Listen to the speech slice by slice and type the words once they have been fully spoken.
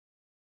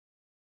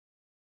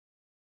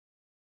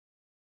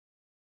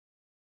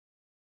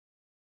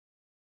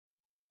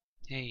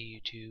Hey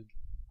YouTube,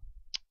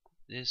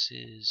 this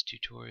is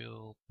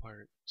tutorial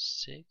part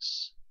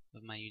 6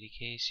 of my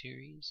UDK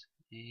series,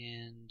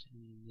 and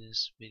in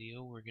this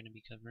video we're going to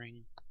be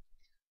covering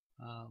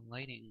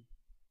lighting.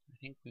 I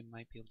think we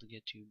might be able to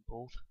get to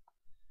both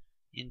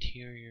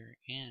interior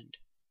and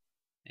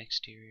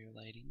exterior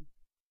lighting.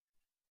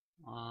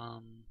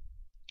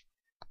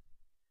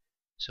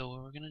 So what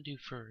we're going to do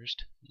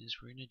first is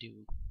we're going to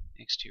do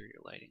exterior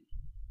lighting.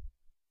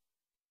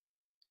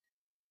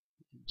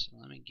 And so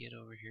let me get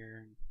over here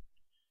and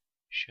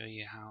show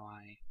you how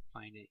I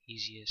find it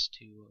easiest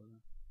to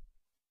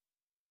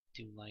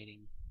do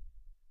lighting.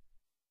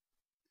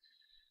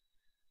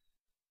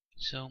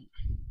 So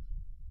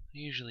I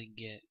usually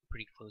get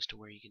pretty close to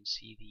where you can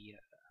see the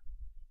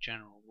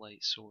general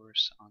light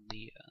source on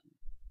the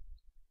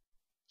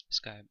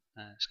sky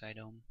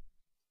dome.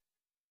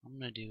 What I'm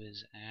going to do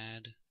is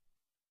add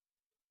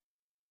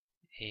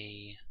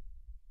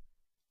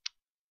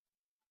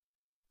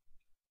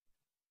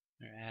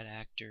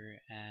actor,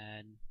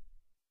 add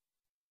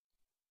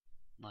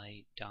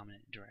light,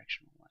 dominant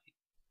directional light.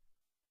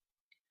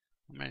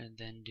 What I'm going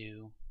to then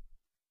do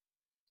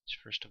is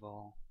first of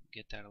all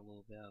get that a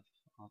little bit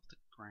off the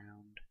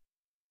ground.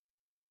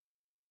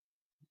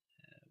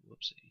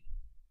 Whoopsie.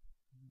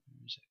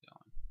 Where's that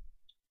going?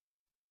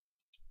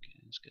 Okay,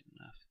 that's good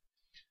enough.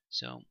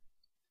 So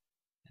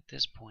at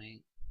this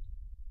point,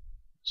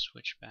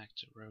 switch back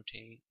to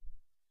rotate.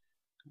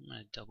 I'm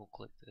going to double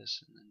click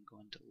this and then go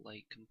into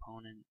light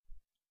component,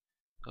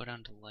 go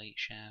down to light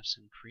shafts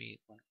and create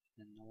light,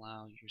 and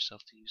allow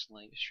yourself to use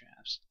light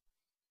shafts.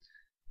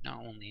 Not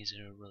only is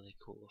it a really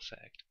cool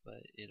effect,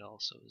 but it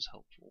also is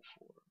helpful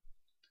for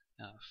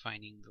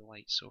finding the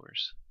light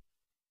source.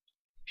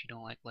 If you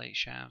don't like light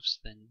shafts,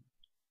 then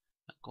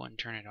go ahead and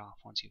turn it off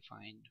once you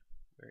find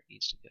where it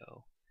needs to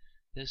go.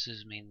 This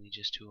is mainly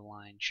just to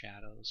align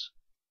shadows,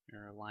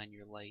 or align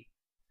your light,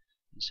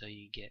 and so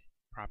you get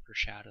proper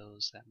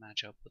shadows that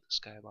match up with the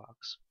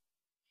skybox.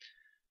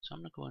 So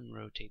I'm going to go ahead and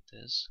rotate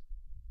this,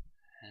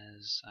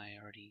 as I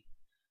already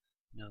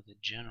know the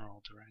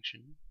general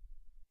direction.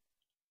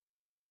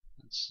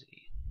 Let's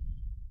see,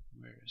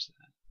 where is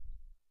that?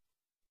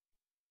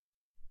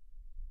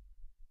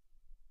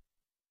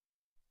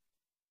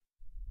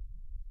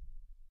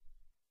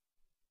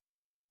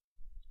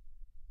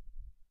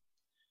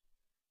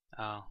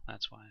 Oh,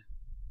 that's why.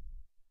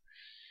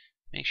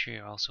 Make sure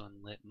you're also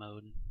in lit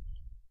mode.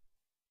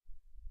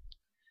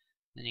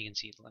 Then you can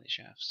see the light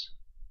shafts.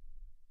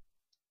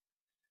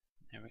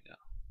 There we go.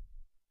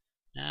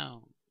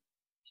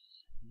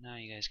 Now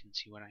you guys can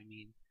see what I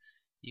mean.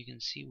 You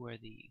can see where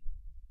the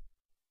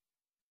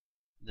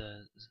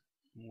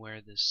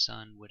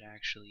sun would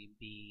actually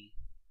be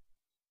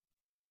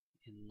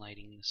in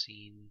lighting the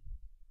scene.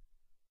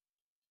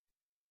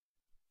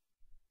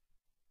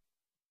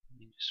 Let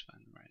me just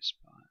find the right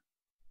spot.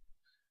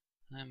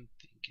 I'm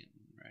thinking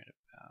right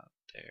about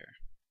there.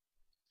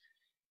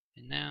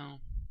 And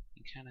now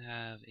you kind of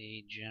have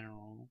a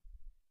general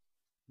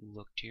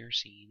look to your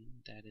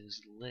scene that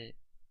is lit.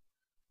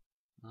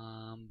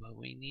 But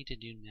what you need to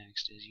do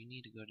next is you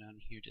need to go down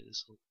here to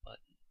this little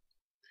button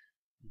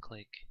and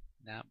click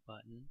that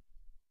button.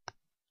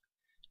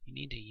 You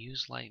need to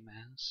use light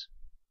mask,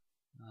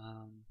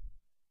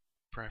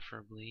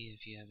 preferably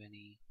if you have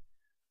any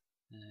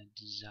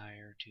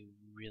desire to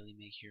really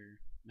make your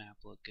map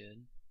look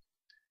good.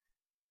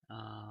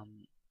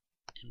 And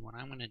what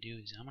I'm going to do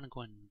is I'm going to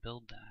go ahead and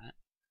build that,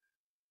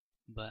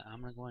 but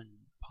I'm going to go ahead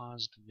and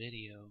pause the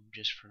video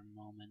just for a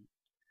moment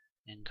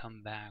and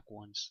come back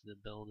once the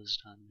build is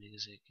done,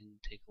 because it can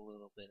take a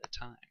little bit of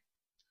time.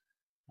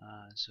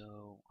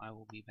 So I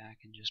will be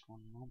back in just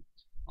one moment.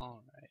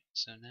 Alright,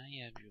 so now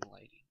you have your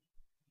lighting,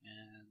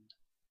 and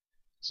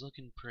it's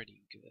looking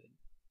pretty good.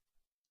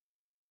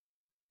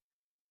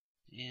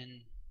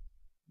 And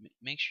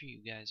make sure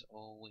you guys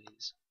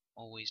always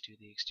do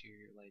the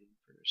exterior lighting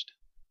first.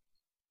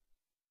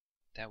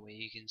 That way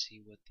you can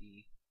see what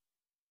the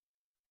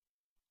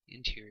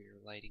interior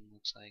lighting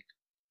looks like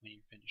when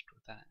you're finished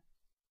with that.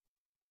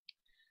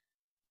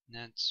 And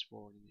that's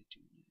what we're going to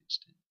do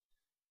next. And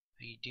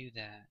how you do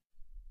that,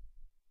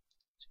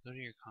 so go to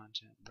your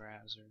content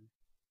browser,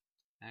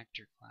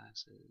 actor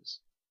classes,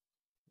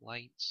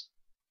 lights,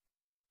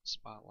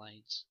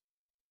 spotlights,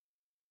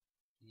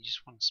 and you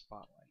just want a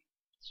spotlight.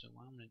 So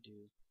what I'm going to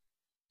do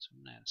is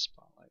I'm going to add a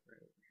spotlight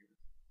right over here.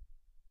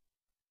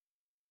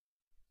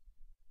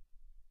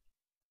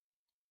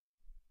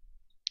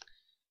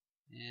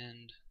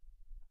 And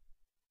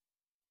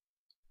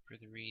for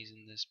the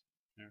reason this,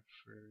 or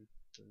for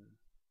the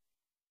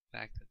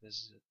fact that this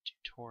is a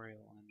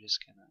tutorial, I'm just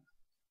gonna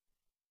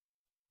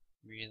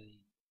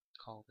really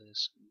call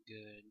this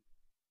good.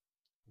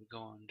 We'll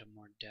go into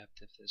more depth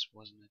if this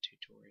wasn't a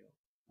tutorial,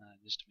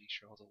 just to make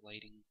sure all the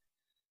lighting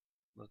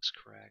looks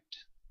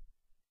correct.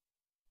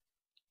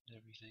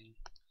 Everything.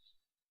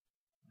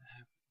 What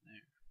happened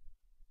there?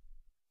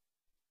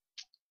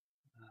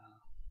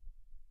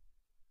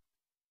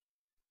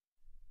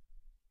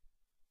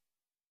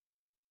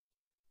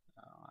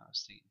 Oh, I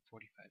was thinking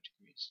 45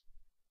 degrees.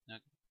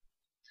 Okay.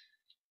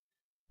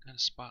 Got a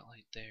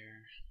spotlight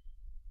there.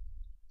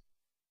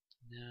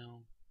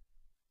 Now,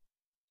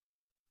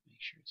 make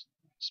sure it's in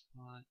the right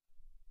spot.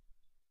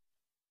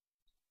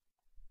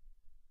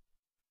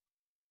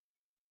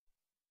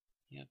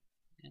 Yep,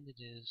 and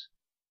it is.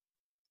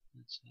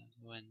 Let's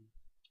go ahead and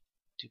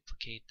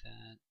duplicate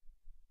that.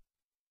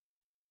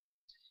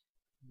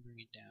 And bring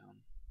it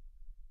down.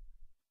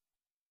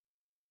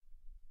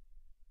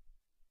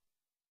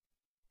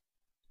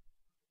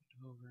 Put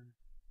it over.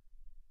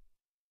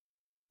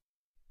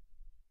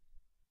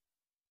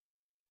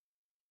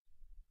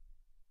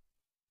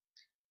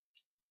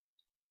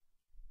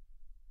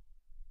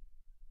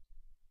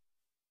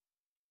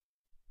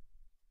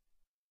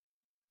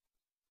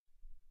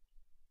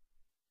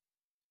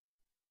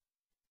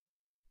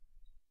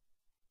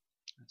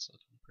 That's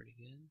looking pretty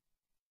good.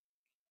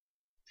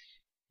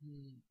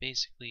 And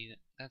basically,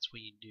 that's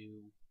what you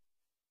do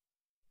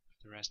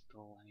for the rest of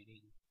the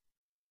lighting.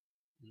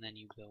 And then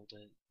you build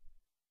it.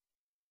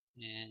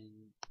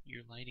 And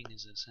your lighting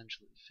is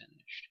essentially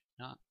finished.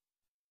 Not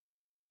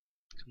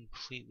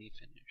completely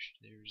finished.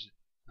 There's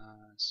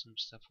some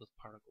stuff with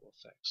particle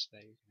effects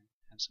that you can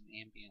have some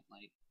ambient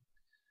light.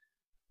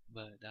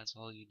 But that's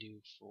all you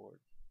do for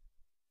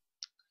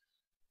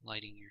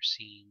lighting your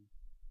scene.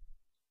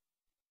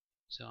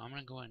 So I'm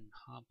going to go ahead and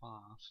hop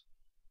off,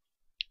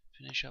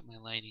 finish up my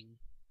lighting,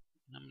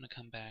 and I'm going to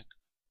come back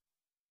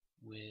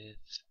with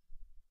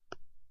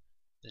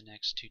the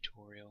next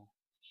tutorial,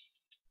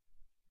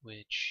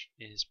 which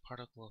is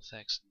particle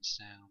effects and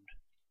sound.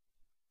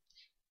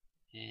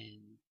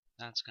 And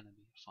that's going to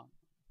be a fun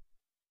one.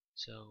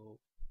 So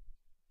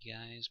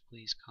guys,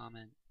 please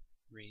comment,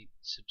 rate,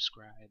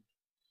 subscribe,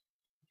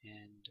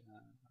 and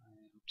I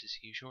hope to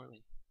see you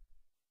shortly.